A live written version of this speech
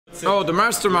Oh, the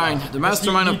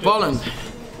mastermind of Poland.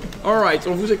 All right,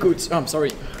 on vous écoute. I'm sorry.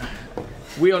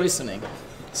 We are listening.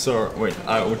 So, wait,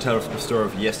 I will tell the story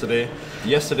of yesterday.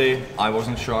 Yesterday, I was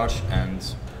in charge and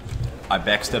I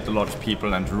backstabbed a lot of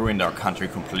people and ruined our country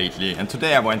completely. And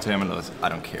today I went to him and I was, I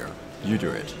don't care, you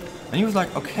do it. And he was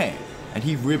like, okay. And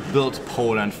he rebuilt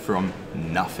Poland from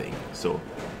nothing. So,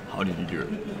 how did you do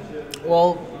it?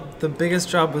 Well, the biggest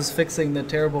job was fixing the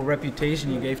terrible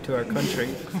reputation you gave to our country.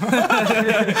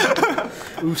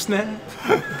 Oosne?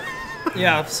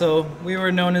 Yeah, so we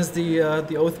were known as the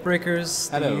Oathbreakers,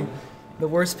 the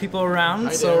worst people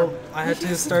around. So I had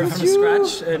to start from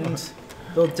scratch and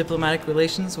build diplomatic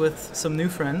relations with some new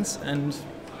friends. And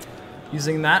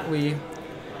using that, we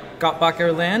got back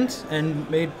our land and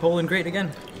made Poland great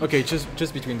again. Okay,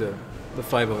 just between the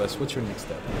five of us, what's your next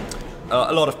step?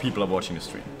 A lot of people are watching the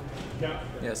stream.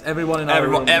 Yes, everyone in our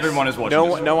room. Everyone is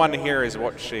watching. No one here is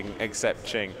watching except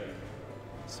Ching.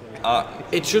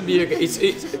 It should be.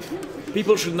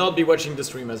 People should not be watching the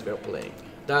stream as we're playing.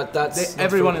 That's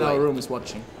everyone in our room is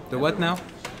watching. The what now?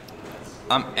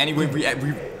 Anyway,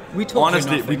 we told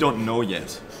honestly we don't know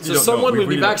yet. So someone will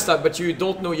be backstabbed, but you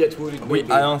don't know yet who it will be.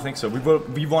 I don't think so.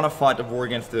 We want to fight a war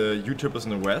against the YouTubers in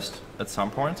the West at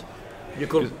some point.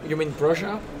 You mean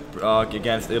Prussia?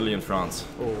 Against Italy and France,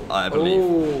 I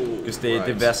believe, because they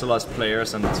vassalize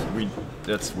players, and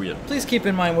that's weird. Please keep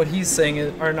in mind what he's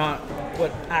saying are not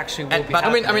what actually will be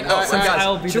happening. I mean,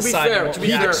 I'll be to be fair,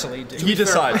 he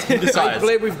decides. I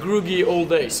play with Groogy all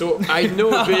day, so I know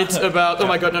a bit about. Oh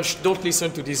my God! No, don't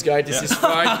listen to this guy. This is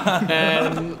fine.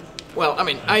 And well, I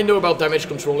mean, I know about damage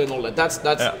control and all that. That's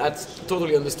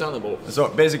totally understandable. So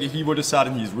basically, he will decide,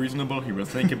 and he's reasonable. He will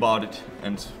think about it,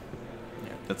 and.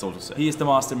 That's all to say. He is the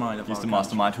mastermind of He's the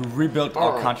mastermind who rebuilt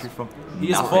our country from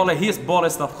nothing. He is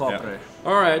Boris Stavkopre.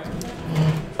 Alright.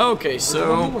 Okay,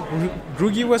 so...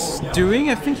 Groogy was doing,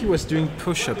 I think he was doing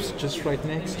push-ups just right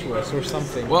next to us or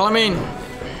something. Well, I mean...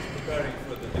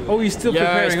 Oh, he's still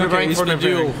preparing. He's preparing for the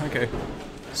duel. Okay.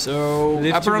 So,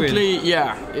 apparently,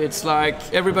 yeah, it's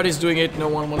like everybody's doing it, no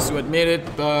one wants to admit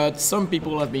it, but some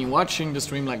people have been watching the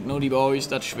stream like naughty boys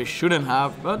that they shouldn't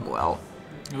have, but well...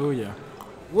 Oh yeah.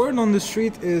 Word on the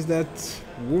street is that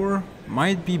war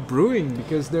might be brewing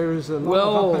because there's a lot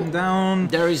of up and down.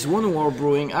 There is one war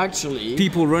brewing actually.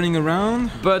 People running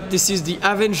around. But this is the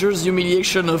Avengers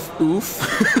humiliation of oof.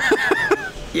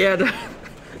 Yeah.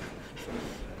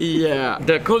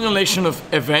 The colonization of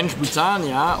Avenge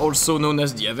Britannia, also known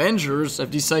as the Avengers,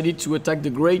 have decided to attack the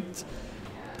great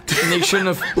nation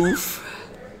of oof.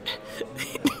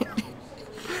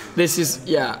 This is,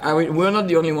 I mean, we're not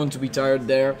the only one to be tired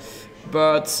there.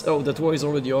 But, oh, that war is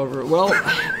already over. Well,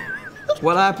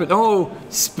 what happened? Oh,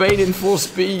 Spain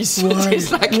enforced peace. Why?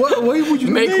 It's like, why would you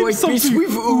make name something peace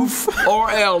with oof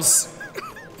or else?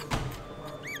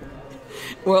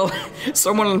 Well,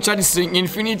 someone in chat is saying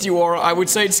Infinity War. I would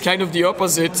say it's kind of the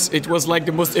opposite. It was like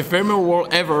the most ephemeral war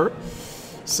ever.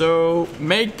 So,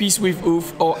 make peace with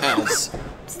oof or else.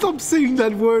 Stop saying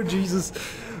that word, Jesus.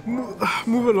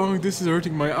 Move along, this is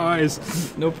hurting my eyes.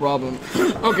 No problem.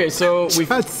 Okay, so we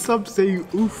stop saying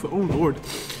oof, oh lord.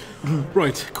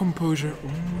 Right, composure.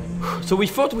 So we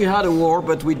thought we had a war,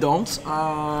 but we don't.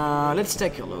 Let's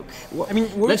take a look. I mean,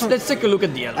 let's take a look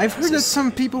at the alliances. I've heard that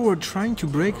some people were trying to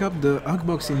break up the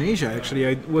Ugbox in Asia. Actually,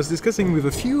 I was discussing with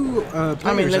a few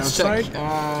players let's outside.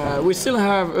 check. We still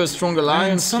have a strong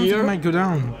alliance something here. Might go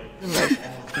down.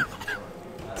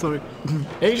 Sorry.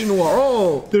 Asian war.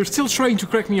 Oh, they're still trying to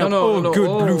crack me up.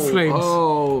 Blue flames.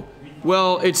 Oh,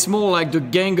 well, it's more like the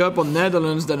gang up on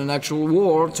Netherlands than an actual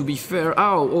war. To be fair.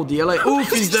 Oh, the LA.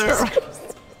 Oof is there.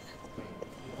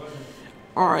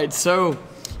 All right, so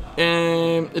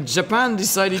Japan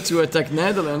decided to attack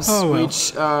Netherlands,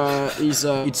 which is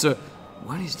it's a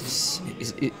what is this?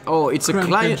 It's a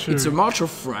client. It's a march of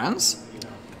France,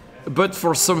 but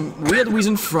for some weird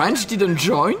reason, France didn't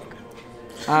join.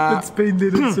 But Spain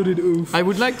did it, so did oof. I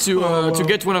would like to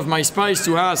get one of my spies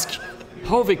to ask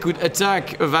how they could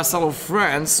attack a vassal of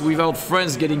France without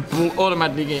France getting pulled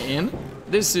automatically in.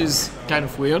 This is kind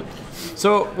of weird.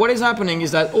 So what is happening is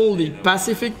that all the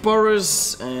Pacific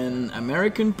powers and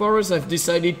American powers have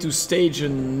decided to stage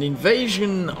an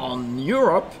invasion on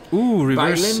Europe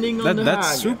by landing on the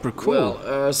That's Hague. super cool.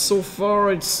 Well, so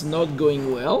far it's not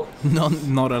going well.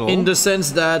 Not at all. In the sense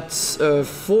that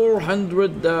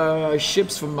 400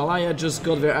 ships from Malaya just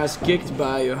got their ass kicked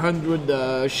by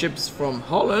 100 ships from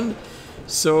Holland.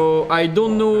 So I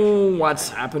don't know what's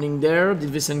happening there.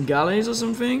 Did they send galleys or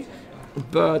something?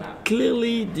 but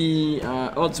clearly the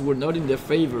odds were not in their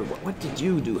favor. What did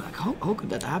you do? Like, how could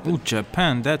that happen? Oh,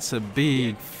 Japan, that's a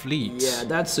big fleet. Yeah,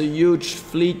 that's a huge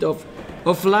fleet of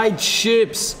light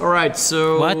ships. All right,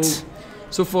 so... What?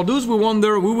 So for those who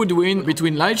wonder who would win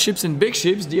between light ships and big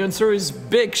ships, the answer is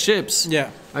big ships. Yeah.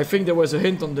 I think there was a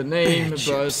hint on the name,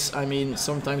 but I mean,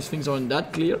 sometimes things aren't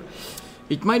that clear.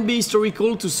 It might be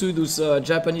historical to see those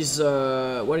Japanese,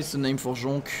 what is the name for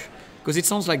junk? Because it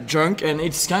sounds like junk, and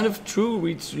it's kind of true,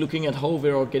 it's looking at how they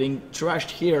are getting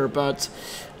trashed here, but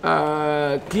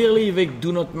clearly they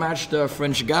do not match the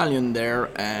French galleon there,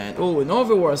 and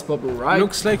another war is popular, right?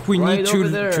 Looks like we right need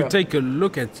to take a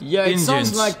look at Indians. It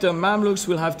sounds like the Mamluks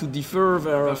will have to defer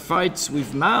their fights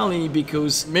with Mali,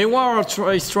 because Mewar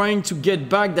is trying to get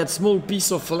back that small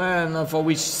piece of land for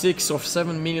which 6 or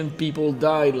 7 million people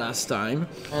died last time.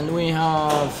 And we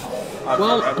have...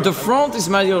 Well, the front is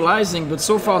materializing, but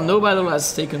so far no battle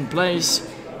has taken place.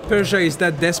 Persia is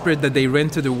that desperate that they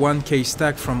rented a 1k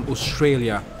stack from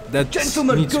Australia. That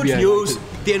Gentlemen, needs to good be news!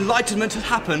 highlighted. The Enlightenment has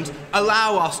happened.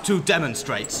 Allow us to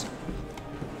demonstrate.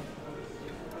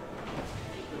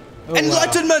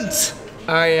 Enlightenment!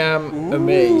 I am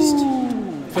amazed.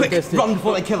 Quick, Fantastic. run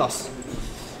before they kill us.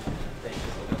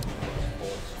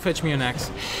 Fetch me an axe.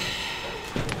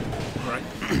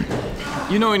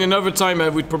 You know, in another time I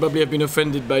would probably have been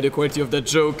offended by the quality of that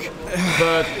joke,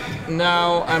 but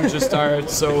now I'm just tired,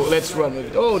 so let's run with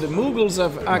it. Oh, the Mughals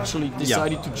have actually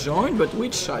decided to join, but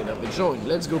which side have they joined?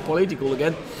 Let's go political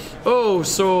again. Oh,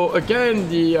 so again,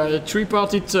 the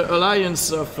three-party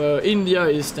alliance of India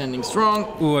is standing strong.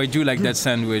 Oh, I do like that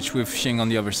sandwich with Xing on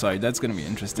the other side. That's gonna be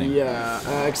interesting.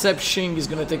 Yeah, except Xing is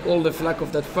gonna take all the flack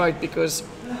of that fight because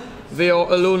they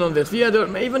are alone on the theater,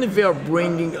 even if they are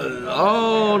bringing a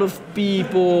lot of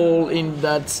people in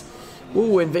that.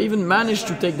 Oh, and they even managed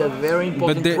to take that very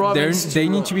important province. They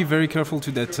need to be very careful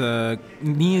to that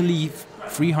nearly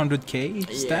 300k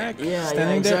stack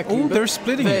standing exactly. there. Oh, But they're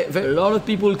splitting it. A lot of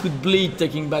people could bleed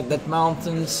taking back that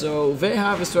mountain, so they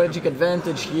have a strategic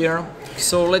advantage here.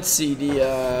 So let's see, the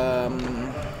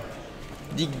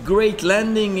great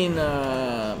landing in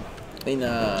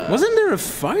Wasn't there a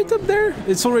fight up there?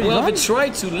 It's already well, done? they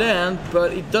tried to land,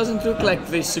 but it doesn't look like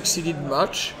they succeeded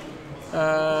much.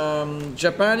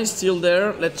 Japan is still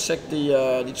there. Let's check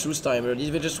the truce timer.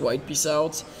 Did they just white piece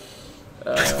out?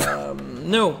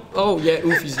 No. Oh yeah,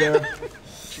 Oof is there.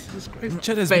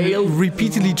 Chad has been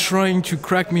repeatedly trying to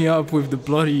crack me up with the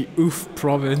bloody Oof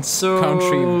province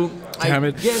country. Damn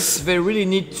it. I guess they really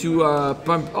need to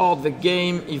pump out the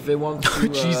game if they want to.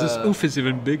 Jesus, Oof is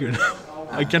even bigger now.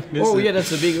 I can't miss it. Oh yeah,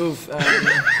 that's a big oof.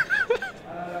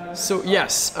 So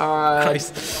yes,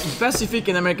 Pacific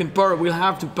and American power will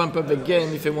have to pump up the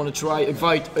game if they want to try a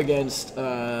fight against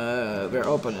their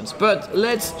opponents. But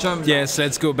let's jump. Yes,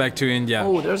 let's go back to India.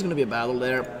 Oh, there's gonna be a battle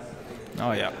there.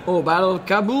 Oh yeah. Oh, Battle of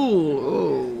Kabul.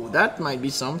 Oh, that might be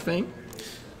something.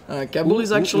 Kabul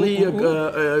is actually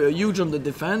huge on the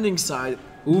defending side.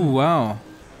 Ooh, wow.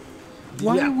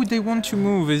 Why would they want to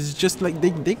move? It's just like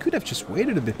they could have just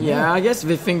waited a bit more. Yeah, I guess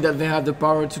they think that they have the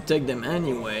power to take them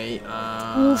anyway.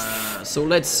 So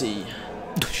let's see.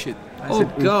 Shit. Oh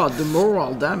god, the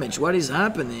moral damage, what is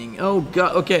happening? Oh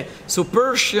god, okay, so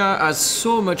Persia has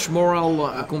so much moral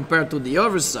compared to the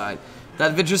other side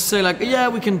that they just say like, yeah,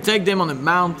 we can take them on the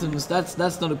mountains, that's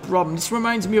not a problem. This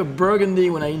reminds me of Burgundy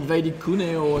when I invaded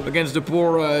Cuneo against the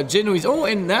poor Genoese. Oh,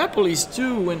 and Naples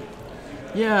too, and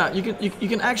yeah, you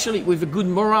can actually, with a good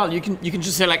morale, you can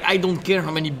just say like, I don't care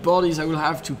how many bodies I will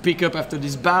have to pick up after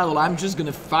this battle, I'm just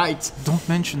gonna fight. Don't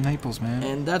mention Naples, man.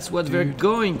 And that's what they're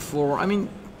going for. I mean,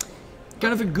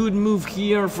 kind of a good move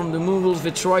here from the Mughals. They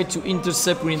tried to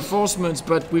intercept reinforcements,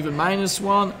 but with a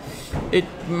 -1, it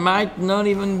might not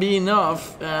even be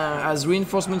enough, as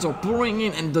reinforcements are pouring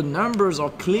in, and the numbers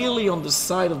are clearly on the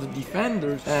side of the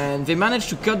defenders. And they managed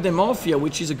to cut them off here,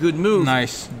 which is a good move.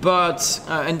 Nice. But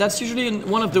and that's usually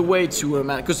one of the way to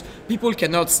because people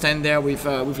cannot stand there with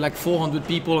like 400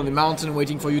 people on the mountain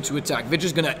waiting for you to attack. They're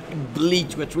just gonna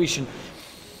bleed to attrition.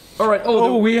 Alright,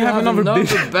 we have another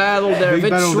battle there. big They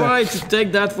battle tried to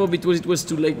take that fort because it was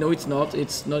too late. No, it's not.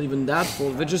 It's not even that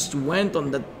fort. They just went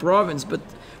on that province. But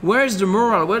where's the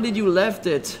morale? Where did you left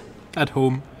it? At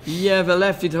home. Yeah, they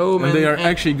left it home. And they are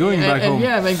actually going back home.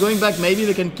 Yeah, when going back, maybe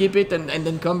they can keep it and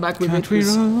then come back with Country it.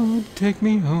 road, take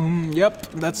me home. Yep,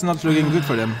 that's not looking good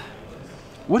for them.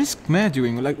 What is Khmer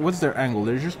doing? Like, what's their angle?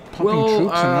 They're just popping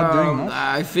troops and not doing much?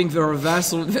 I think they're a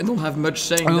vassal. They don't have much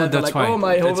saying. Oh, They're that's like, fine. oh,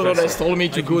 my That's overlord has told me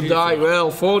to go die. Well,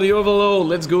 for the overlord,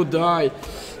 let's go die.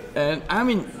 And I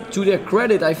mean, to their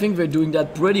credit, I think they're doing that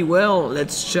pretty well.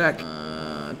 Let's check.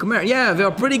 Khmer, yeah, they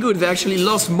are pretty good. They actually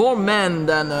lost more men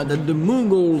than the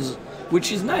Mongols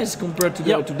which is nice compared to,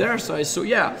 to their size. So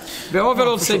yeah, the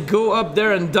overall said go up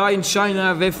there and die in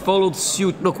China. They followed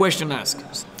suit. No question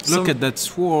asked. Look at that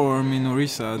swarm in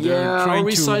Orissa. They're trying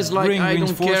Orissa to is like, bring I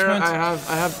don't care. I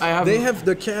have. They have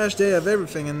the cash. They have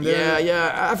everything. And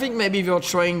I think maybe they're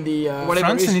trying the whatever.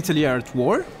 France and Italy are at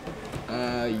war.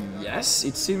 Yes,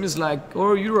 it seems like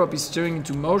Europe is turning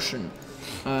into motion.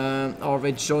 Are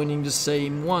they joining the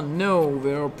same one? No,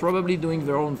 they're probably doing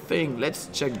their own thing. Let's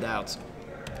check that out.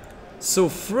 So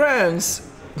France,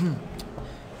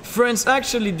 France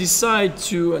actually decided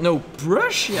to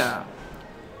Prussia.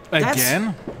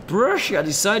 Again? Prussia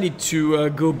decided to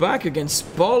go back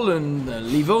against Poland,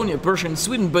 Livonia, Prussia, and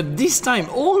Sweden. But this time,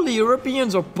 all the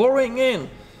Europeans are pouring in.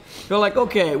 They're like,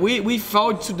 okay, we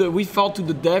fought to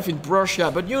the death in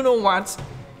Prussia, but you know what?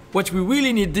 What we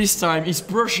really need this time is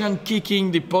Prussian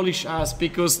kicking the Polish ass,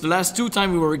 because the last 2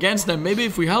 times we were against them. Maybe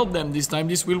if we help them this time,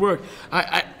 this will work.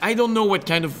 I don't know what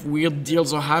kind of weird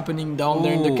deals are happening down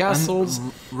there in the castles.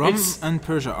 And Rome and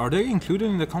Persia, are they included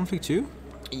in the conflict too?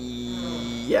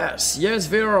 Yes,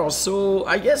 they are. So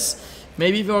I guess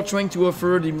maybe they are trying to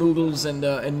offer the Mughals and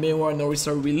Mewar and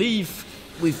Orissa relief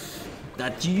with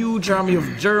that huge army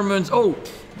of Germans. Oh,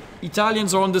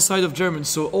 Italians are on the side of Germans,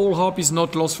 so all hope is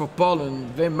not lost for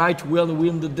Poland. They might well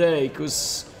win the day,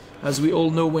 because as we all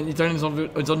know, when Italians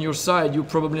are on your side, you're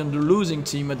probably on the losing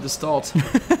team at the start.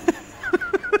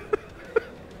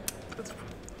 That's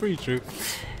pretty true.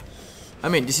 I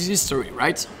mean, this is history,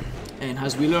 right? And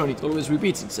as we learn, it always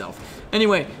repeats itself.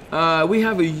 Anyway, we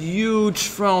have a huge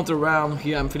front around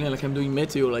here. I'm feeling like I'm doing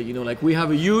meteo, like we have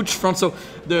a huge front. So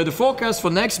the forecast for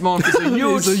next month is a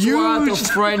huge squad of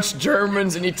French,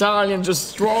 Germans, and Italians just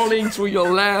strolling through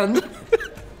your land.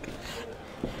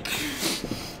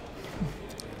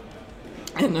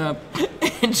 And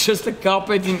just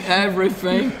carpeting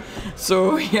everything.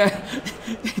 So yeah,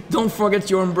 don't forget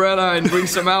your umbrella and bring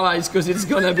some allies, because it's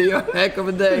gonna be a heck of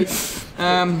a day.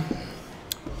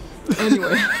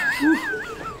 Anyway,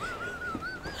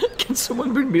 can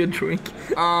someone bring me a drink?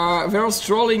 They're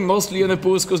strolling mostly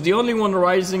unopposed, because the only one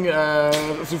rising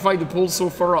to fight the Poles so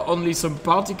far are only some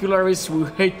particularists who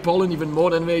hate Poland even more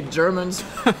than they hate Germans.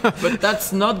 But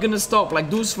that's not gonna stop. Like,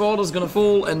 those four is gonna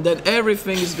fall, and then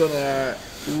everything is gonna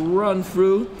run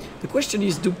through. The question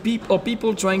is, are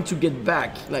people trying to get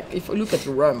back? Like, if I look at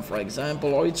Rome, for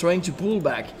example, are you trying to pull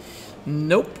back?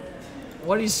 Nope.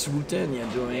 What is Ruthenia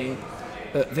doing?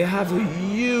 They have a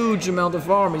huge amount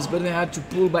of armies, but they had to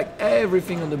pull back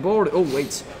everything on the border. Oh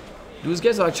wait, those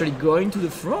guys are actually going to the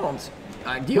front,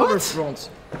 the other front.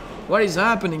 What is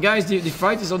happening, guys? The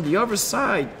fight is on the other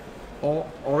side,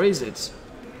 or is it?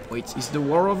 Wait, is the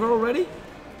war over already?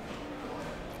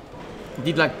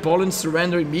 Did Poland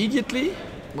surrender immediately?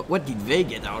 What did they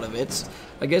get out of it?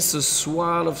 I guess a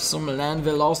swell of some land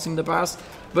they lost in the past.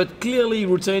 But clearly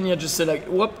Ruthenia just said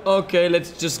whoop, okay,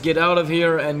 let's just get out of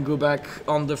here and go back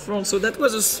on the front. So that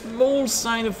was a small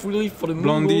sign of relief for the Mughals.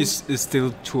 Blondie is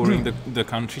still touring the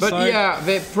countryside. But yeah,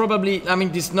 they probably, I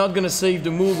mean, this is not gonna save the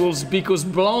Mughals, because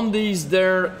Blondie's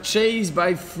there chased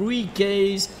by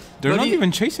 3Ks. They're not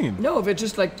even chasing him. No, they're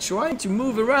just trying to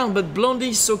move around, but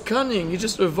Blondie's so cunning, you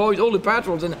just avoid all the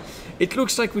patrols, and it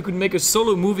looks like we could make a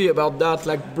solo movie about that,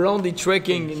 like Blondie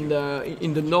trekking in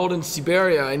the northern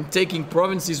Siberia and taking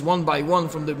provinces one by one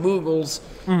from the Mughals,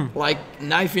 like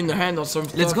knife in the hand or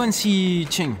something. Let's go and see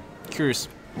Qing. Curious.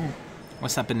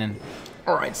 What's happening?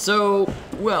 Alright, so,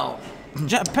 well...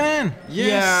 Japan!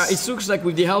 Yes. Yeah, it looks like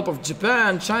with the help of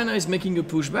Japan, China is making a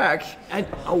pushback. And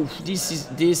this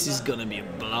is gonna be a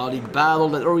bloody battle.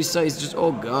 That Orissa is just,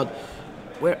 oh god.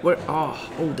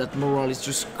 That morale is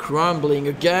just crumbling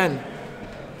again.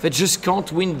 They just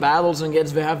can't win battles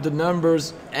against, they have the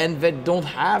numbers and they don't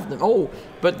have them. Oh,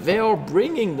 but they are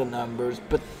bringing the numbers,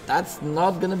 but that's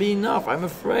not gonna be enough, I'm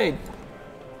afraid.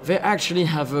 They actually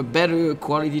have a better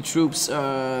quality troops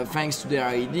thanks to their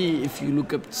ID. If you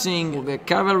look up Qing, their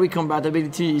cavalry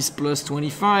compatibility is plus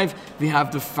 25. We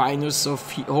have the finest of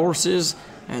horses,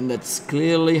 and that's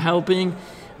clearly helping.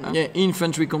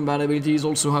 Infantry compatibility is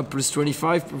also up plus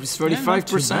 25, plus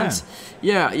 35%.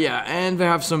 Yeah, and they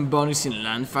have some bonus in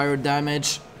land fire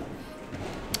damage.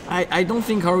 I don't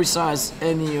think Orissa has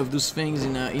any of those things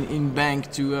in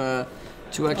bank to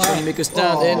actually make a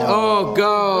stand. And oh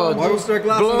god! Why was there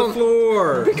glass on the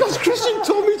floor? Because Christian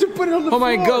told me to put it on the floor.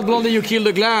 Oh my god, Blondie, you killed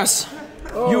the glass.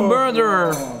 You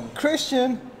murderer!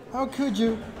 Christian, how could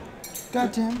you?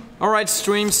 Goddamn. Alright,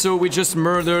 stream. So we just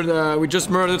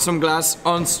murdered some glass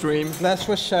on stream. Glass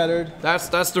was shattered.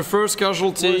 That's the first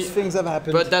casualty. Worst things have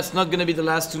happened. But that's not gonna be the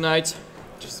last tonight.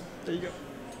 There you go.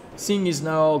 Qing is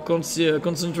now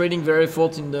concentrating their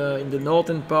effort in the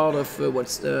northern part of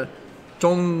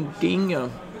Tonking.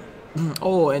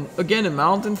 Oh, and again a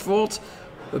mountain fort.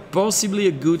 Possibly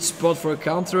a good spot for a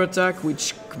counterattack,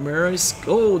 which Khmer is...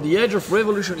 Oh, the Age of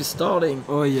Revolution is starting.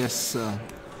 Oh yes.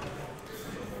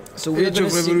 So Age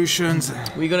of Revolutions.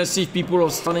 We're gonna see if people are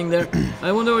standing there.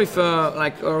 I wonder if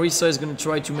like Orisa is gonna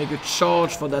try to make a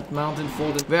charge for that mountain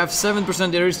fort. They have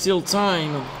 7%. There is still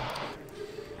time.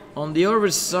 On the other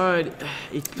side,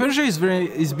 Persia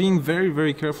is being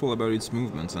very careful about its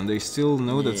movements, and they still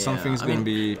know that something's going to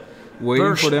be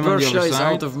waiting for them on the other Persia is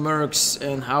side. out of mercs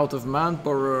and out of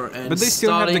manpower, and but they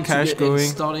still have the cash going.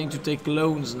 Starting to take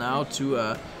loans now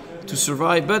to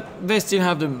survive. But they still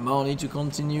have the money to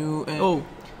continue. And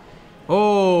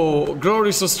oh,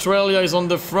 glorious Australia is on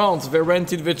the front. They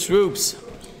rented the troops.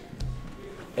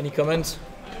 Any comments?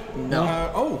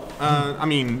 No. I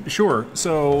mean, sure.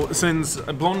 So, since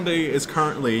Blondie is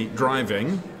currently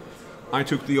driving, I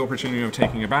took the opportunity of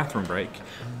taking a bathroom break.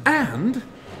 And,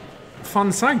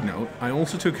 fun side note, I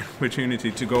also took an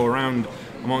opportunity to go around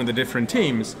among the different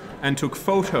teams and took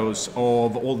photos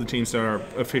of all the teams that are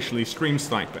officially stream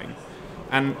sniping.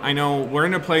 And I know we're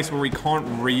in a place where we can't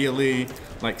really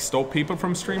stop people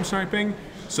from stream sniping.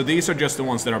 So these are just the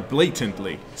ones that are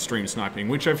blatantly stream sniping,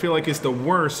 which I feel like is the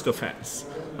worst offense.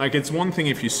 Like, it's one thing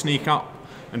if you sneak up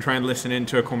and try and listen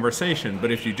into a conversation,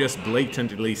 but if you just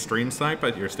blatantly stream snipe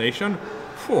at your station,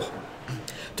 whew.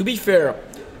 To be fair,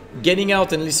 getting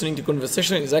out and listening to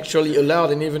conversation is actually allowed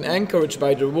and even encouraged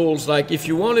by the rules. Like, if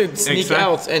you want to sneak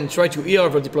out and try to hear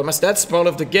over diplomacy, that's part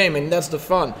of the game and that's the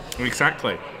fun.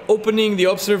 Exactly. Opening the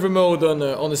observer mode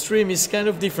on the stream is kind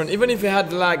of different, even if it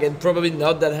had lag and probably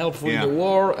not that helpful in the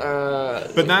war.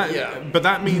 But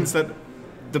that means that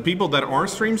the people that are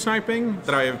stream sniping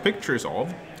that I have pictures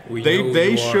of,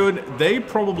 they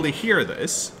probably hear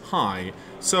this. Hi.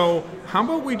 So how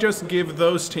about we just give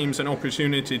those teams an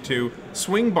opportunity to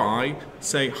swing by,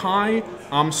 say hi,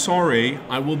 I'm sorry,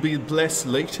 I will be less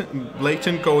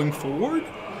blatant going forward,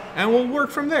 and we'll work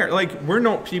from there. Like, we're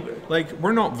not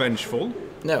vengeful.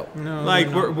 No.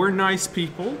 We're nice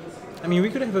people. I mean, we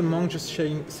could have a monk just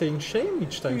saying shame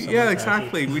each time. Yeah,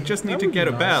 exactly. We just need to get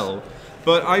a bell.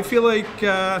 But I feel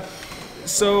like,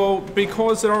 so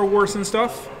because there are wars and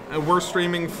stuff, we're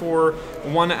streaming for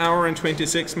 1 hour and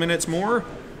 26 minutes more.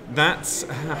 That's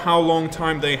how long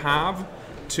time they have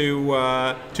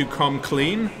to come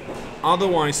clean.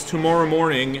 Otherwise, tomorrow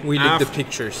morning... We need the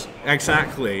pictures.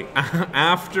 Exactly.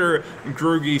 After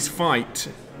Grugi's fight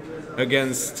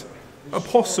against a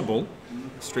possible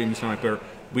stream sniper,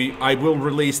 I will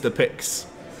release the pics.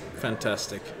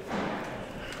 Fantastic.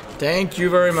 Thank you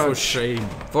very much. For shame.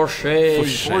 For shame.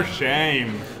 For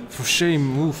shame. For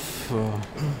shame, oof.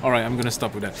 Alright, I'm gonna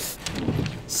stop with that.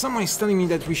 Someone is telling me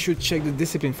that we should check the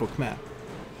discipline for Khmer.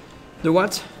 The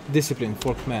what? Discipline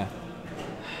for Khmer.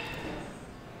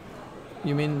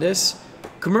 You mean this?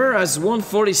 Khmer has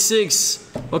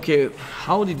 146. Okay,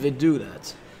 how did they do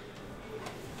that?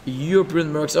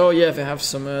 European mercs. Oh yeah, they have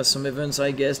some events,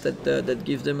 I guess, that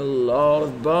give them a lot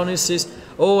of bonuses.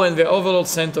 Oh, and the overlord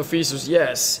sent officers.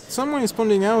 Yes. Someone is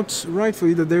pointing out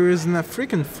rightfully that there is an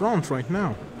African front right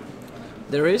now.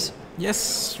 There is?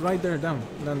 Yes, right there, down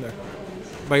there,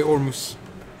 by Ormus.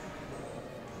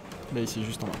 Là, ici,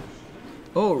 juste en bas.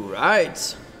 Oh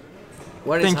right.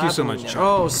 What is Thank you so happening much, now?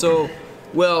 Oh, so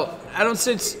well, I'm not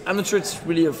sure it's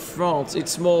really a front.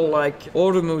 It's more like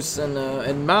Ormus and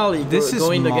Mali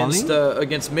going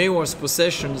against Maywar's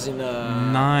possessions in.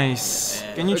 Nice.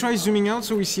 Can you try zooming out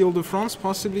so we see all the fronts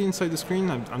possibly inside the screen?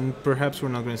 Perhaps we're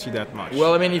not going to see that much.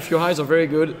 Well, I mean, if your eyes are very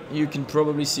good, you can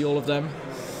probably see all of them.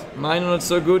 Mine are not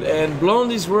so good, and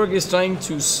Blondie's work is trying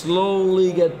to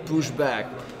slowly get pushed back.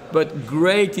 But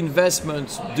great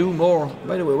investment, do more.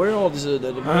 By the way, where are all the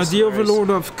the overlord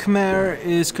of Khmer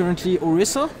is currently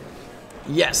Orisa?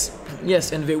 Yes,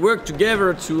 and they work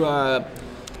together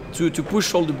to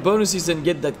push all the bonuses and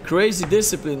get that crazy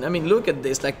discipline. I mean, look at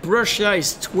this. Like, Prussia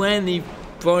is 20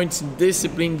 points in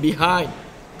discipline behind.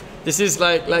 This is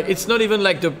like it's not even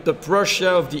like the Prussia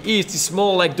of the East. It's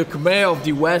more like the Khmer of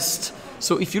the West.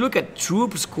 So if you look at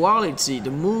troops quality, the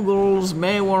Mughals,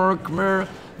 Maywar, Khmer,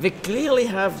 they clearly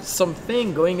have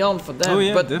something going on for them. Oh,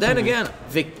 yeah, but definitely. then again,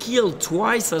 they killed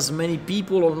twice as many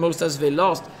people almost as they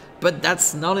lost. But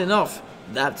that's not enough.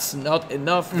 That's not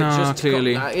enough. No, just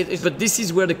clearly. But this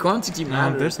is where the quantity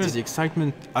matters. The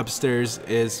excitement upstairs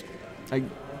is like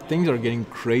things are getting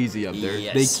crazy up there.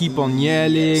 Yes, they keep on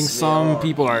yelling. Some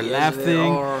people are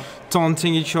laughing,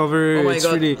 taunting each other. Oh my it's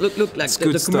God. really look like the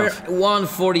Khmer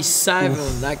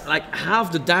 147. Like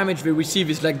half the damage they receive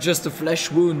is like just a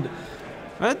flesh wound.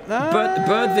 But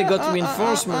they got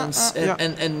reinforcements,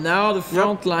 and now the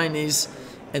front line is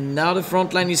And now the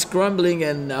front line is crumbling,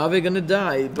 and now they're gonna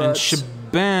die. But And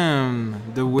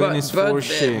shabam! The win is for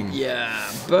Shing.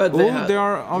 But there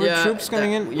are other troops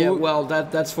coming in. Yeah, well,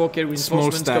 that's 4K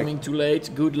reinforcements coming too late.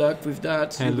 Good luck with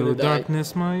that. Hello,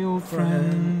 darkness, my old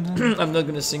friend. I'm not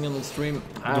gonna sing on the stream.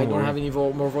 I don't have any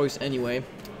more voice anyway.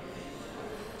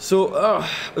 So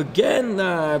again,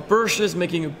 Persia is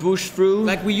making a push through,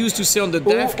 like we used to say on the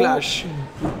Death Clash.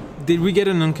 Did we get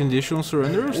an unconditional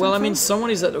surrender? Or well, something? I mean, someone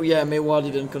is at. Yeah, Mewar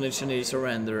did unconditionally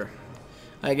surrender.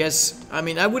 I guess. I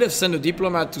mean, I would have sent a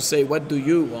diplomat to say, "What do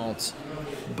you want?"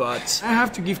 But I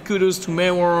have to give kudos to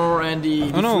Mewar and the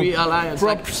Free Alliance.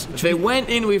 Like, they went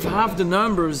in with half the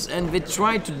numbers and they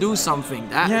tried to do something.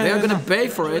 They're gonna pay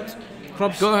for it.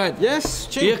 Go ahead. Yes,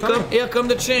 Ching. Here come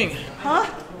the Ching. Huh?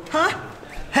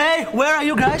 Hey, where are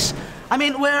you guys? I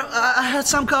mean, I had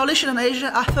some coalition in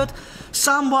Asia. I thought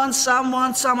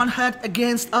someone had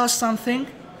against us something.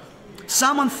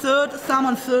 Someone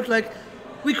thought like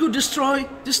we could destroy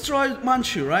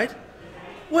Manchu, right?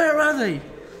 Where are they?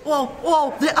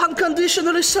 Whoa, they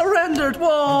unconditionally surrendered.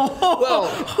 Whoa, well,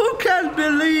 who can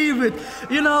believe it?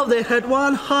 You know, they had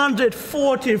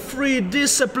 143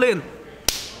 discipline.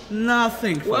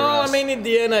 Nothing for us. I mean, in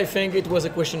the end, I think it was a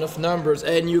question of numbers,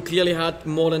 and you clearly had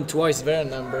more than twice their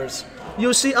numbers.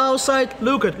 You see outside,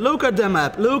 look at the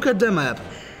map, look at the map.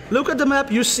 Look at the map,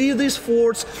 you see these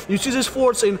forts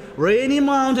in rainy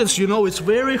mountains. You know, it's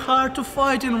very hard to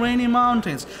fight in rainy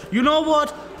mountains. You know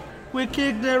what? We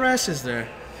kicked their asses there.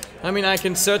 I mean, I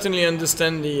can certainly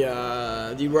understand the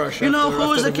rush. You know,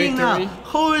 who is the king now?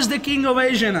 Who is the king of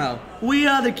Asia now? We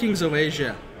are the kings of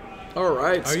Asia. All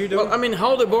right. Well, I mean,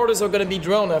 how the borders are going to be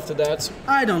drawn after that?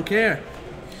 I don't care.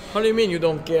 How do you mean you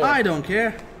don't care? I don't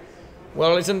care.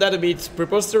 Well, isn't that a bit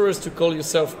preposterous to call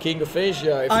yourself king of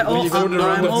Asia? Before the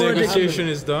round of negotiation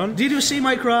is done. Did you see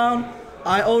my crown?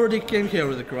 I already came here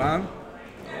with the crown.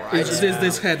 Right.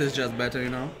 This head is just better, you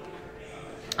know.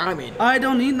 I mean, I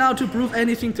don't need now to prove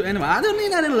anything to anyone. I don't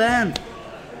need any land.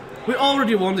 We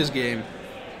already won this game.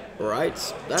 Right.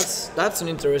 That's an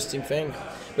interesting thing.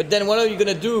 But then what are you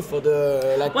gonna do for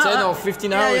the 10 or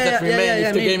 15 hours that remain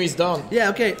if the game is done? Yeah,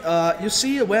 okay. You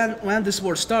see, when this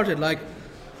war started, like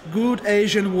good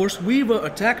Asian wars, we were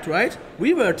attacked, right?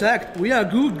 We were attacked. We are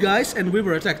good guys, and we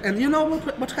were attacked. And you know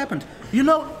what happened? You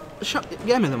know,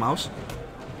 give me the mouse.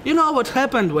 You know what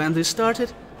happened when this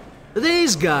started?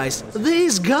 These guys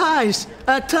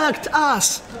attacked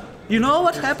us. You know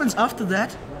what happens after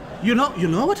that? You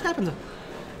know what happened?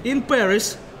 In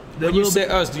Paris. When you say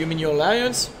us, do you mean your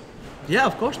alliance? Yeah,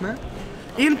 of course, man.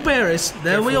 In Paris,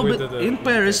 there will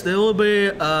be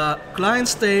a client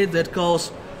state that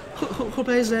calls. Who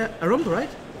plays there? Arumba, right?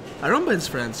 Arumba is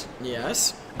France.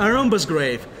 Yes. Arumba's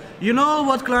grave. You know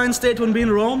what client state will be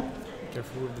in Rome?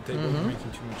 Careful with the table,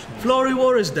 making too much noise.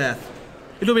 Florivore's death.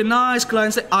 It will be nice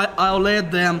client state. I'll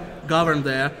let them govern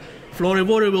there.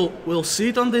 Florivore will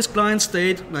sit on this client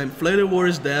state named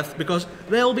Florivore's death because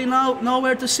there will be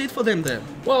nowhere to sit for them then.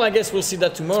 Well, I guess we'll see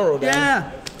that tomorrow then.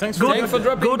 Yeah. Thanks for dropping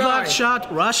by. Good luck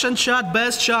shot, Russian shot,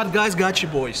 best shot, guys, got you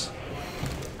boys.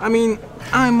 I mean,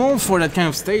 I'm all for that kind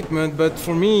of statement, but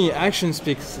for me, action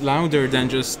speaks louder than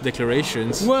just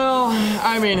declarations. Well,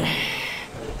 I mean,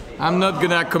 I'm not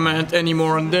gonna comment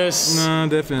anymore on this. No,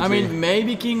 definitely. I mean,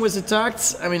 maybe King was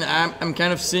attacked. I mean, I'm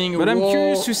kind of seeing a But I'm war.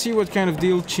 curious to see what kind of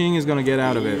deal Qing is gonna get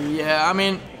out of it. Yeah, I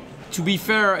mean, to be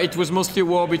fair, it was mostly a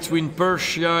war between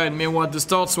Persia and Mewar at the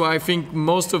start, so I think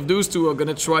most of those two are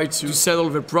gonna try to settle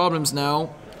their problems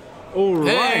now. All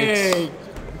right. Hey!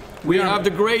 We have the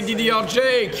great DDR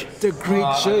Jake! The great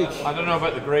Jake. I don't know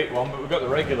about the great one, but we've got the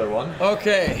regular one.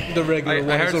 Okay. The regular one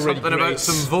I heard is already something great. about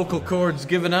some vocal cords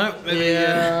given out.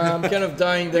 Yeah, I'm kind of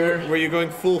dying there. Were you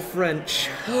going full French?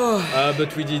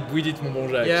 But we did Mon Bon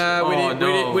Jacques. Yeah,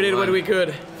 we did what we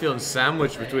could. Feeling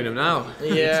sandwiched between them now.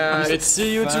 Yeah, let's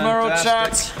see you tomorrow,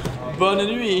 chat. Bonne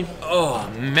nuit. Oh,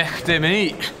 merci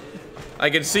me. I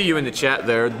can see you in the chat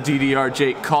there, DDR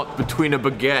Jake caught between a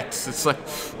baguette. It's like,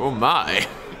 oh my.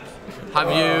 Have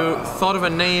you thought of a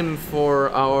name for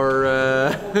our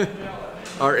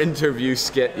our interview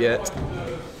skit yet?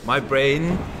 My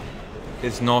brain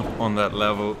is not on that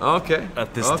level. Okay.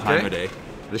 At this time of day.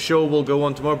 The show will go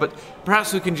on tomorrow, but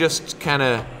perhaps we can just kind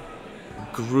of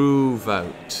groove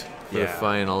out for the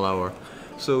final hour.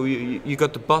 So you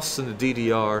got the bus and the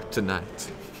DDR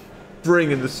tonight.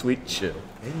 Bring in the sweet chill.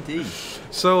 Indeed.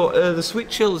 So the sweet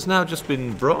chill has now just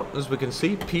been brought, as we can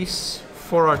see. Peace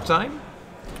for our time.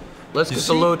 Let's get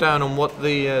the lowdown on what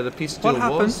the peace deal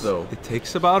was, though. It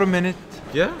takes about a minute.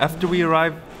 Yeah. After we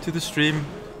arrive to the stream,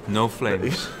 no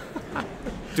flames.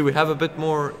 Do we have a bit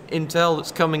more intel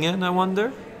that's coming in, I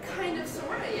wonder? Kind of,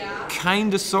 sorta, yeah.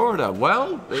 kinda, sorta.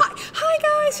 Well, Hi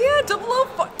guys, yeah,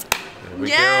 004.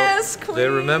 Yes, queen. They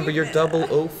remember your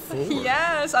 004.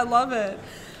 Yes, I love it.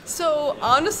 So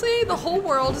honestly, the whole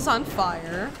world is on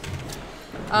fire.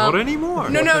 Not anymore.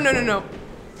 No.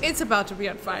 It's about to be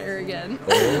on fire again.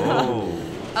 Oh.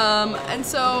 And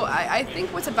so I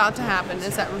think what's about to happen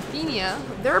is that Ruthenia,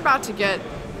 they're about to get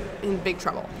in big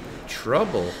trouble.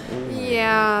 Trouble? Ooh.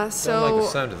 Yeah, so Don't like the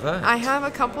sound of that. I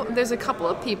have there's a couple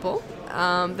of people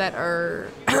that are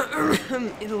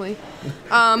Italy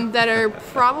that are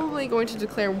probably going to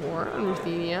declare war on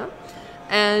Ruthenia,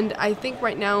 and I think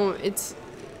right now it's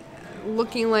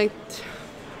looking like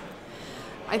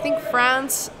I think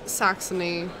France,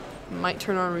 Saxony might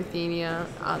turn on Ruthenia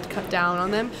to cut down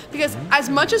on them, because as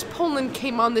much as Poland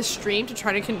came on this stream to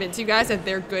try to convince you guys that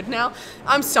they're good now,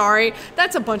 I'm sorry,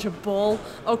 that's a bunch of bull,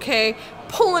 okay?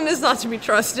 Poland is not to be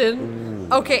trusted,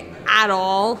 okay, at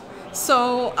all.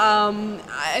 So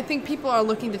I think people are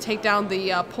looking to take down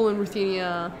the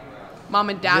Poland-Ruthenia mom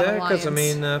and dad alliance. Yeah, because I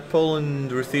mean,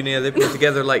 Poland, Ruthenia, they've been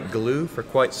together like glue for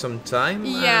quite some time.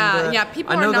 Yeah, and, yeah,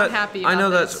 people are not happy about I know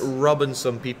this. that's rubbing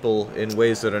some people in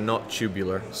ways that are not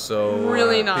tubular. So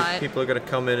really not. People are going to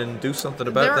come in and do something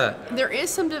about that. There is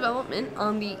some development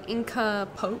on the Inca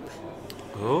Pope.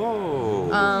 Oh.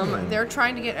 They're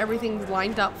trying to get everything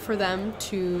lined up for them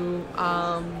to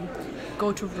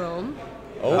go to Rome.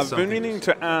 I've been meaning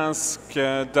to ask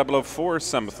 004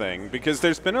 something, because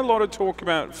there's been a lot of talk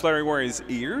about Flurry Worry's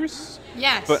ears.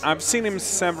 Yes. But I've seen him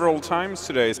several times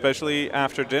today, especially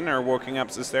after dinner, walking up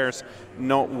the stairs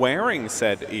not wearing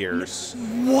said ears.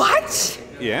 What?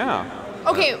 Yeah.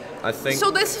 Okay, I think so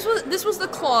this was the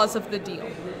clause of the deal.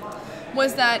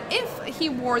 Was that if he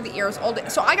wore the ears all day,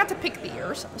 so I got to pick the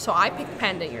ears, so I picked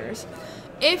panda ears.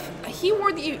 If he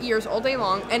wore the ears all day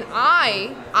long and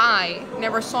I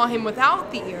never saw him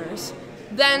without the ears,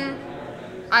 then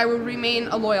I would remain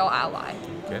a loyal ally.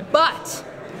 Okay. But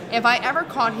if I ever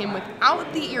caught him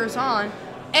without the ears on,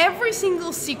 every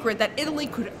single secret that Italy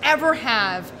could ever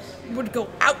have would go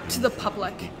out to the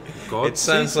public. It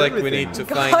sounds like we need to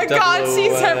find God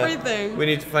sees everything. We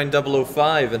need to find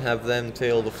 005 and have them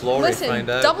tail the floor and find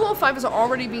out. 005 is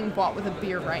already being bought with a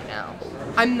beer right now.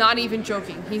 I'm not even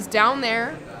joking. He's down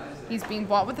there. He's being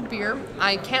bought with a beer.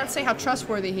 I can't say how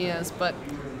trustworthy he is, but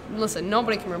listen,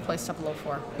 nobody can replace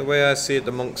 004. The way I see it,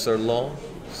 the monks are law.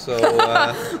 So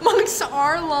monks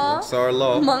are law. Monks are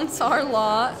law. Monks are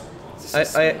law.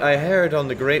 I heard on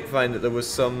the grapevine that there was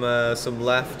some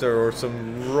laughter or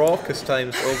some raucous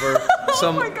times over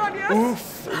some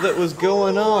oof that was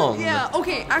going on. Yeah,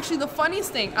 okay, actually the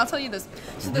funniest thing, I'll tell you this.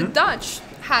 So the Dutch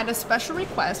had a special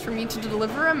request for me to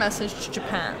deliver a message to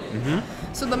Japan.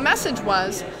 So the message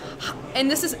was,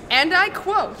 and I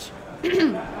quote,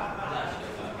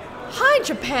 "Hi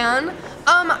Japan,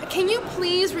 can you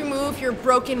please remove your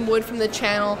broken wood from the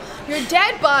channel? Your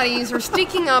dead bodies are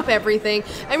sticking up everything,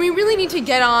 and we really need to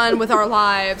get on with our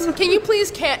lives. Can you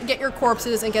please get your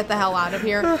corpses and get the hell out of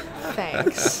here?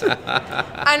 Thanks."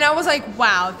 And I was like,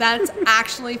 wow, that's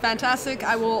actually fantastic.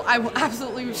 I will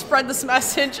absolutely spread this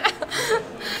message.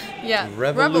 Yeah.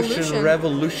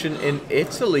 Revolution in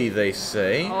Italy, they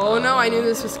say. Oh no, I knew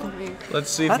this was coming. Let's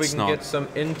see if we can get some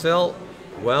intel.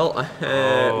 Well,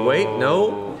 wait,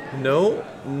 no.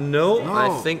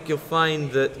 I think you'll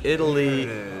find that Italy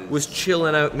was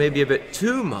chilling out maybe a bit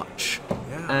too much.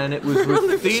 And it was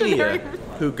Ruthenia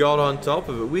who got on top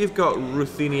of it. We've got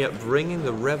Ruthenia bringing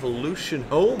the revolution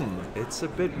home. It's a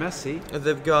bit messy.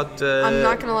 They've got... I'm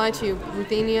not going to lie to you.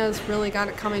 Ruthenia's really got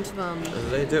it coming to them.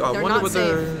 They do. I wonder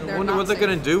what they're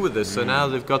going to do with this. So now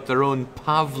they've got their own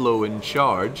Pavlo in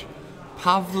charge.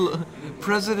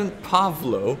 President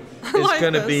Pavlo is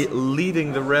going to be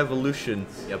leading the revolution.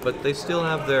 Yeah, but they still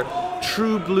have their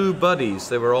true blue buddies.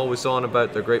 They were always on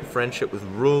about their great friendship with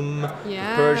Rome,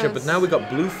 with Persia, but now we've got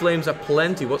blue flames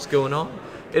aplenty. What's going on?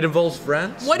 It involves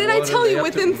France. What did I tell you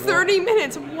within 30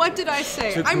 minutes? What did I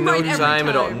say? I'm right every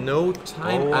time. No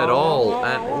time at all.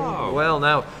 Well,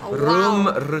 now, Rome,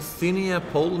 Ruthenia,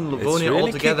 Poland, Livonia really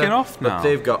all together. Kicking off now. But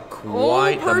they've got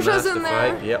quite the Persia's massive in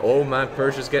there. fight. Yeah, oh man,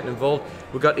 Persia's getting involved.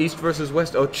 We've got East versus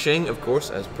West. Oh, Qing, of course,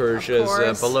 as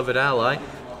Persia's beloved ally.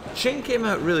 Qing came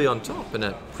out really on top in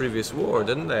that previous war,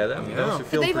 didn't they? They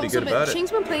feel pretty good about it.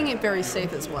 Qing's been playing it very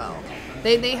safe as well.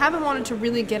 They haven't wanted to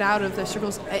really get out of their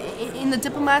circles. In the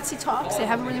diplomacy talks, they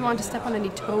haven't really wanted to step on any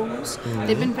toes.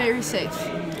 They've been very safe.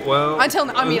 Well, until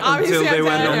they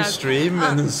went on stream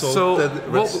and then sold the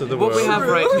rest of the world. What we have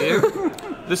right here,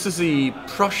 This is the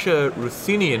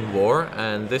Prussia-Ruthenian War,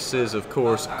 and this is, of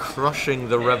course, crushing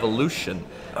the revolution.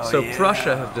 So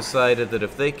Prussia have decided that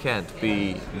if they can't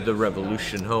be the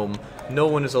revolution home, no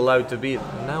one is allowed to be.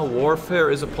 Now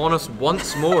warfare is upon us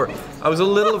once more. I was a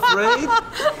little afraid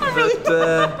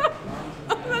that...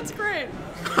 That's great.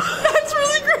 That's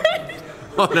really great.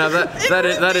 Oh, now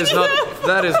that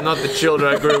is not the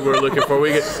children group we're looking for.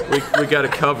 We got to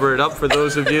cover it up for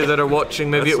those of you that are watching,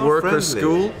 maybe at work or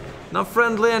school. Not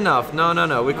friendly enough.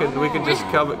 No. We can just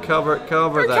cover that.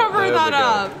 Cover that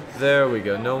up. There we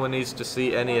go. No one needs to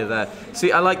see any of that.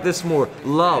 See, I like this more.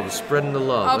 Love, spreading the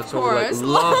love. Of That's course.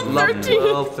 what we like. Love 13.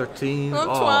 Love 13. Love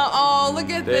 12. Oh, look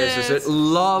at this. This is it.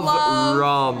 Love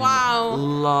rum. Wow.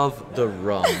 Love the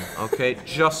rum. Okay,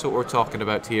 just what we're talking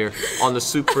about here on the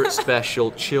super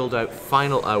special, chilled out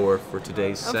final hour for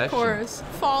today's session. Of course.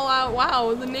 Fallout.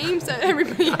 Wow, the names that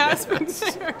everybody has been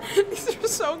there. These are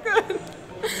so good.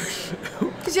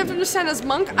 Because you have to understand, as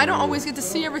monk, I don't always get to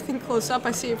see everything close up.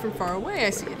 I see it from far away. I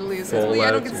see Italy as Italy.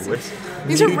 I don't get to see.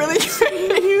 These are really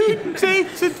great.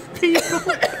 Mutated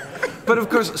people. But of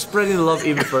course, spreading the love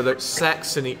even further,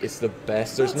 Saxony is the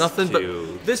best. There's nothing but...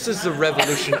 This is the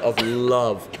revolution of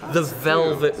love. The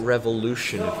Velvet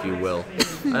Revolution, if you will.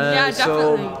 Yeah,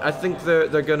 so definitely. I think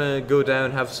they're going to go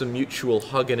down, have some mutual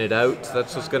hugging it out.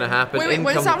 That's what's going to happen. Wait,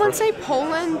 what does that one say?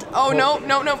 Poland? Oh, no,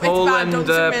 it's bad. Don't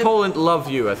zoom in. Poland love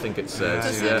you, I think it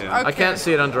says. Okay. I can't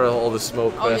see it under all the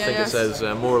smoke, but I think yes. it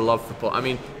says more love for Poland. I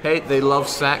mean, hey, they love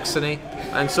Saxony.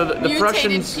 And so the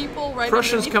Prussians,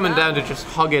 Prussians coming down to just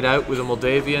hug it out with the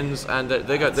Moldavians, and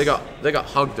they got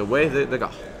hugged away. They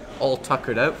got all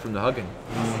tuckered out from the hugging.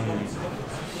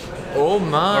 Oh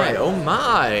my! Oh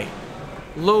my!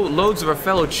 Loads of our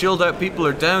fellow chilled out people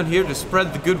are down here to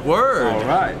spread the good word. All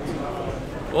right.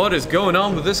 What is going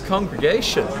on with this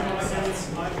congregation?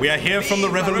 We are here from the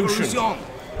revolution.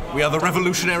 We are the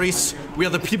revolutionaries. We are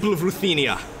the people of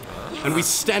Ruthenia. And we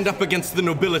stand up against the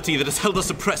nobility that has held us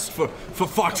oppressed for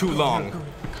far too long.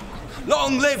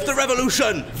 Long live the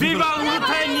revolution! Viva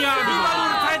Ruthenia! Viva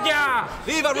Ruthenia!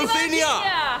 Viva Ruthenia!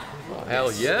 Oh,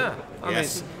 hell yeah!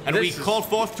 Yes, and we call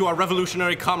forth to our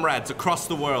revolutionary comrades across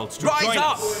the world to Rise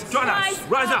up! Join us!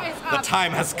 Rise up! The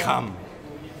time has come.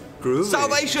 Groovy.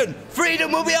 Salvation!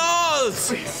 Freedom will be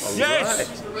ours!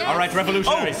 Yes! All right,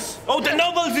 revolutionaries. Oh, the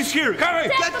nobles is here! Come on!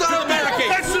 Get to the barricades!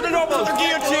 Let's to the nobles! To the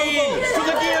guillotine! To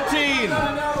the guillotine!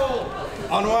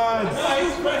 Onwards!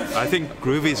 I think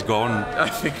Groovy's gone. I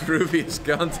think Groovy's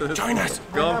gone to this. Join us!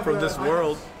 Gone from this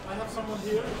world.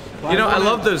 You know, I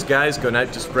love those guys going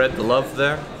out to spread the love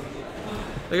there.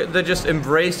 They're just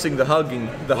embracing the hugging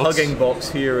box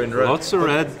here in red. Lots of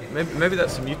red. Maybe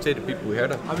that's the mutated people we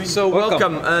heard of. So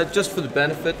welcome. Just for the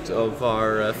benefit of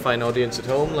our fine audience at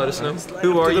home, let us know.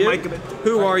 Who are you?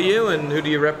 Who are you, and who do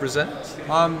you represent?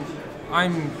 I'm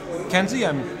Kenzie.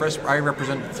 I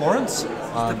represent Florence.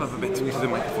 Step up a bit to the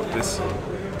microphone, please.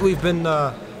 We've been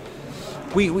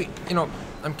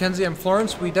I'm Kenzie. I'm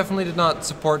Florence. We definitely did not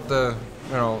support the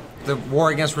war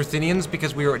against Ruthenians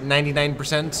because we were at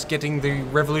 99% getting the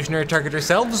revolutionary target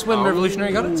ourselves when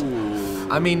revolutionary got it.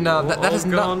 I mean, that is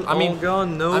not. I mean,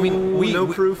 gone. No, no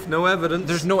proof, no evidence.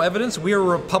 There's no evidence. We are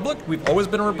a republic. We've always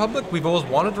been a republic. We've always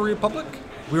wanted a republic.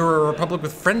 We were a republic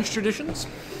with French traditions,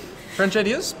 French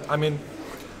ideas. I mean,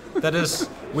 that is,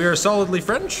 we are solidly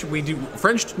French.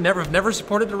 French have never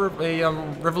supported a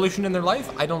revolution in their life.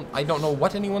 I don't know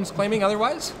what anyone's claiming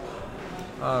otherwise.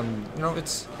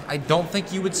 I don't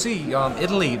think you would see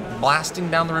Italy blasting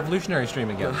down the revolutionary stream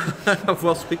again.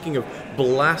 Well, speaking of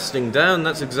blasting down,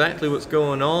 that's exactly what's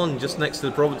going on just next to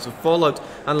the province of Fallout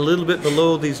and a little bit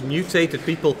below these mutated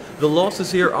people. The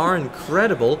losses here are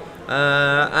incredible.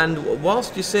 And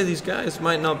whilst you say these guys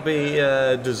might not be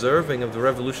deserving of the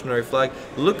revolutionary flag,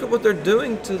 look at what they're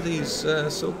doing to these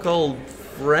so-called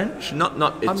French,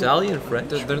 not Italian French.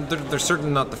 They're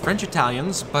certainly not the French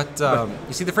Italians, but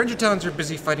you see, the French Italians are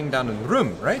busy fighting down in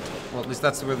Rome, right? Well, at least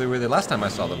that's where they were the last time I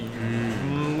saw them.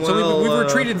 So we've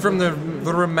retreated from the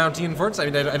Rome Mountain forts. I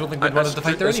mean, I don't think we wanted to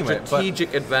fight there anyway.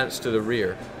 Strategic advance to the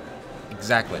rear.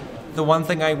 Exactly. The one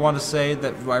thing I want to say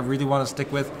that I really want to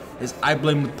stick with is I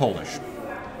blame the Polish.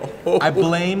 I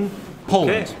blame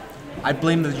Poland. Okay. I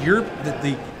blame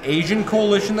the Asian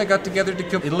coalition that got together to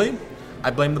kill Italy. I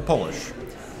blame the Polish.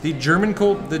 The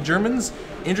Germans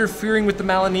interfering with the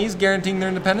Milanese, guaranteeing their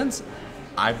independence.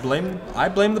 I blame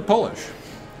the Polish.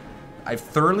 I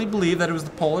thoroughly believe that it was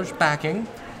the Polish backing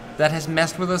that has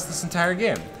messed with us this entire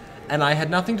game. And I had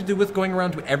nothing to do with going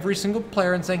around to every single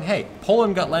player and saying, hey,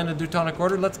 Poland got land in Teutonic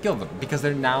Order, let's kill them. Because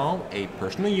they're now a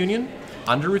personal union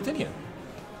under Ruthenia.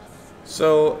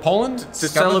 So, Poland, to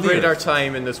celebrate our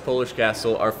time in this Polish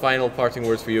castle, our final parting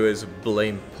words for you is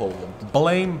blame Poland.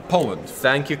 Blame Poland.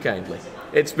 Thank you kindly.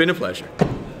 It's been a pleasure.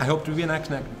 I hope to be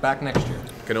back next year.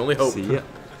 Can only hope. See ya.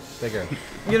 Take care.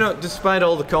 You know, despite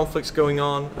all the conflicts going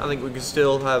on, I think we can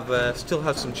still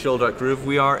have some chilled out groove.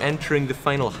 We are entering the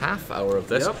final half hour of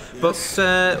this, but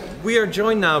we are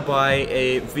joined now by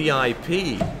a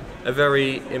VIP, a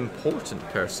very important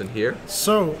person here.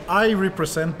 So I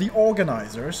represent the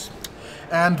organizers,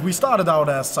 and we started out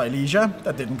as Silesia.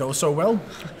 That didn't go so well.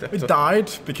 We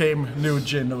died, became New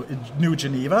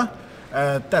Geneva.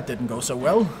 That didn't go so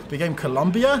well. Became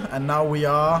Colombia, and now we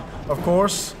are, of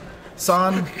course,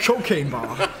 San Cocaine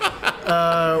Bar.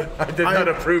 I did not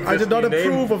approve. I did not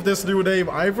approve of this new name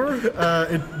either.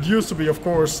 It used to be, of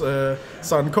course,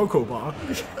 San Coco Bar.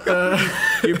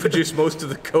 You produce most of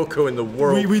the cocoa in the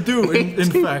world. We do, in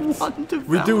fact.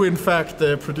 We do, in fact,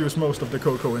 produce most of the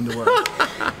cocoa in the world.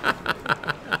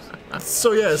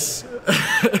 So yes.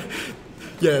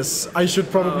 Yes, I should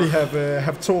probably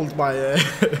have told my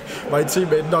my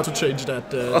teammate not to change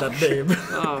that name.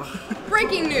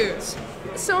 Breaking news.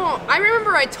 So I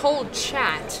remember I told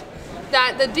chat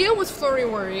that the deal with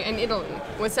Floriworry and Italy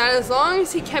was that as long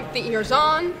as he kept the ears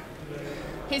on,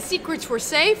 his secrets were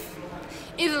safe,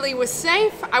 Italy was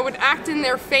safe, I would act in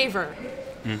their favor.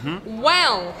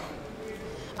 Well,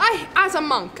 as a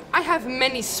monk, I have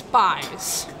many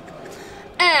spies.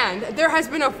 And there has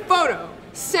been a photo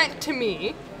sent to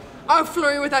me of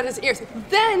Flurry without his ears.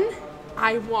 Then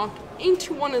I walked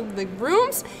into one of the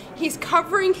rooms. He's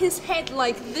covering his head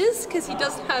like this because he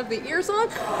doesn't have the ears on.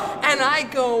 And I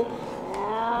go,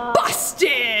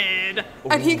 busted!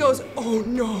 And he goes, oh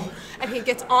no. And he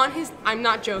gets on his, I'm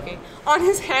not joking, on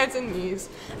his hands and knees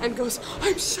and goes,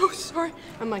 I'm so sorry.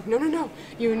 I'm like, no, no, no.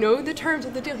 You know the terms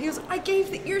of the deal. He goes, I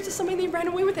gave the ears to somebody, they ran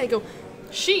away with it. I go,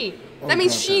 she. That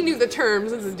means she knew the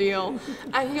terms of the deal.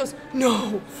 And he goes,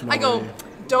 no. I go,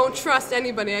 don't trust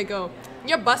anybody. I go,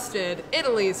 you're busted.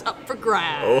 Italy's up for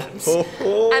grabs. And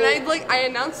I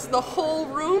announced the whole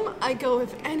room. I go,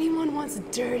 if anyone wants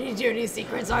dirty, dirty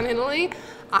secrets on Italy,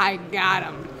 I got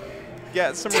them.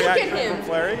 Get some Look reaction at him. from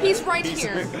Flurry. He's right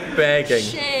here. Begging.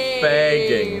 Shame.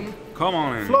 Begging. Come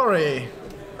on in. Flurry.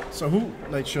 So who,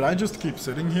 like, should I just keep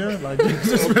sitting here? Like,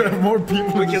 just have more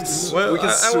people. We can switch.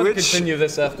 I want to continue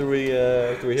this after we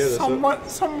hear this.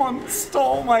 Someone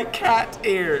stole my cat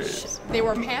ears. They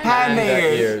were panda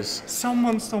ears.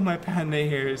 Someone stole my panda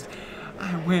ears.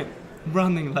 I went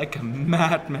running like a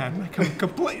madman, like I'm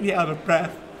completely out of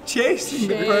breath, chasing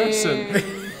the person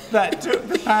that took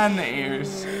the panda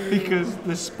ears because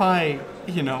the spy,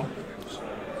 you know.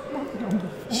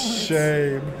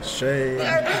 Shame.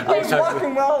 I was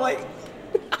walking well, like,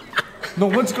 no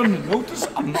one's gonna notice.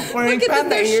 I'm not wearing Look at panda them,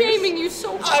 they're ears. shaming you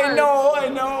so hard. I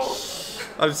know.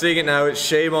 I'm seeing it now. It's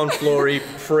shame on Flory.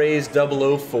 Praise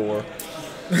 004.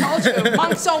 Told you,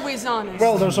 monk's always honest.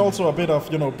 Well, there's also a bit of,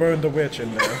 burn the witch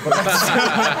in there. But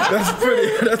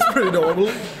that's pretty normal.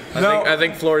 I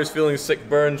think Flory's feeling sick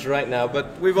burns right now,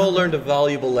 but we've all learned a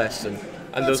valuable lesson.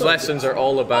 And those lessons are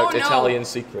all about Italian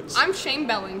secrets. I'm Shane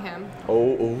Bellingham.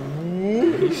 Oh.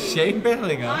 Shane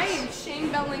Bellingham? I am Shane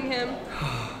Bellingham.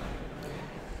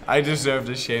 I deserve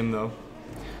the shame, though.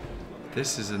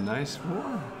 This is a nice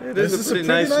war. It is a pretty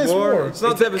nice war. It's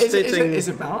not devastating. Is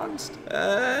it balanced?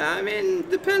 I mean,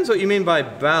 depends what you mean by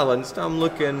balanced. I'm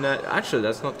looking at... Actually,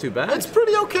 that's not too bad. It's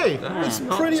pretty okay. It's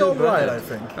pretty alright, I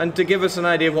think. And to give us an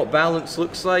idea of what balance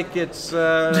looks like, it's...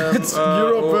 it's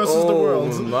Europe versus the world.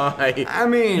 Oh my. I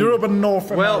mean... Europe and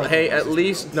North America. Well, hey, at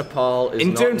least Nepal is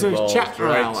in not terms involved, of chat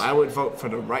morale, right? I would vote for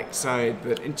the right side,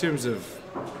 but in terms of...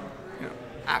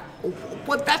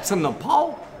 what, that's a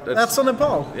Nepal? That's a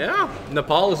Nepal. Yeah,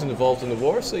 Nepal isn't involved in the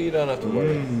war, so you don't have to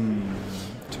worry.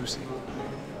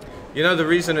 You know, the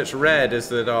reason it's red is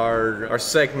that our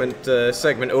segment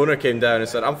owner came down and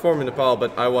said, I'm forming Nepal,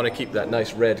 but I want to keep that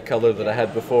nice red color that I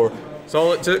had before. That's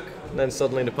all it took, and then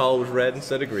suddenly Nepal was red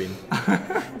instead of green.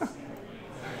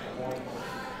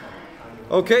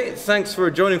 Okay, thanks for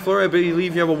joining, Flora. I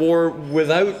believe you have a war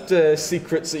without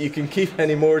secrets that you can keep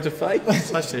anymore to fight.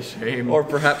 Such a shame. Or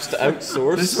perhaps to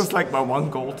outsource. This was like my one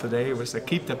goal today, was to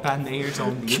keep the panda ears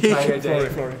on the entire day.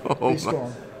 Oh, Be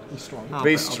strong. Be strong.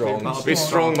 Be strong. Be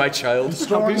strong, my child. Be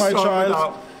strong, my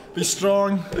child. Be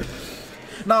strong.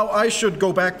 Now, I should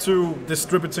go back to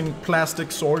distributing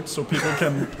plastic swords so people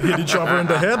can hit each other in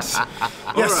the heads.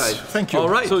 Yes, All right. Thank you. All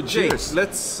right. So, Jake, cheers.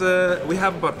 let's. We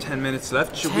have about 10 minutes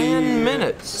left. Should 10 we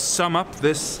minutes? Sum up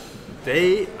this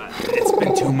day? It's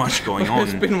been too much going on.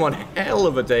 It's been one hell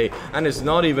of a day, and it's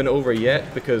not even over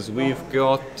yet because we've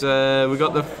got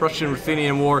the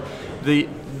Prussian-Ruthenian War the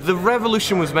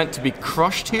revolution was meant to be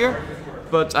crushed here,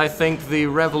 but I think the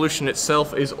revolution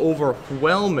itself is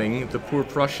overwhelming the poor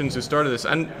Prussians who started this.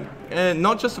 And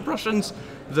not just the Prussians,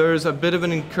 there's a bit of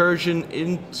an incursion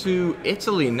into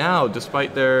Italy now,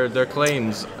 despite their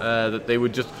claims that they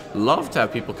would just love to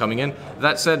have people coming in.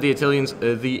 That said, the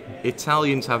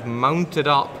Italians have mounted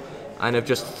up and have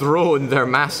just thrown their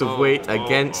massive weight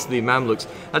against the Mamluks.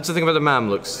 That's the thing about the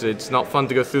Mamluks. It's not fun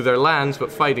to go through their lands,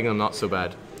 but fighting them not so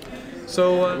bad.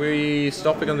 So, are we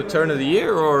stopping on the turn of the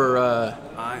year, or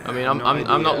I mean,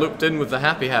 I'm not looped in with the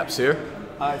happy haps here.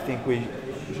 I think we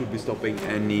should be stopping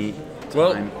any.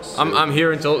 Well, I'm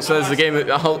here until it says the game.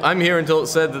 I'm here until it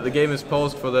said that the game is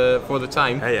paused for the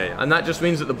time. Yeah. And that just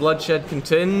means that the bloodshed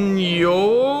continue.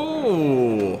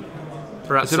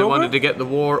 Perhaps they wanted to get the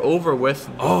war over with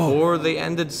before the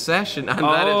ended session, and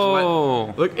that is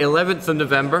what. Look, 11th of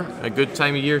November, a good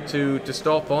time of year to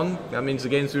stop on. That means the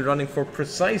game's been running for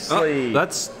precisely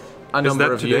that's a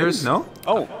number of years. No.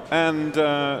 Oh, and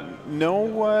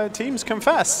no teams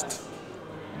confessed.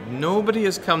 Nobody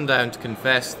has come down to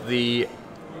confess the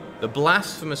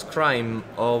blasphemous crime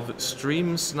of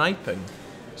stream sniping.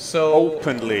 So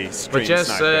openly stream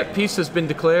sniping. Peace has been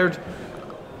declared.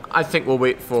 I think we'll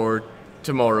wait for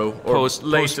tomorrow or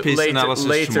later tomorrow.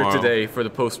 Today for the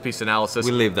post-peace analysis.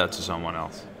 We'll leave that to someone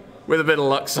else. With a bit of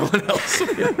luck, someone else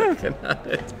will be looking at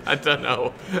it. I don't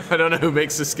know. I don't know who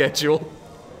makes the schedule.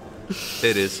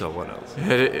 It is someone else.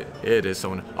 It is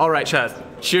someone. All right, chat.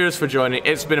 Cheers for joining.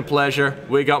 It's been a pleasure.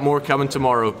 We got more coming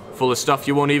tomorrow, full of stuff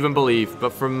you won't even believe.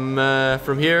 But from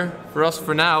here, for us,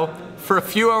 for now, for a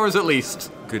few hours at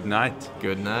least. Good night.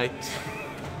 Good night.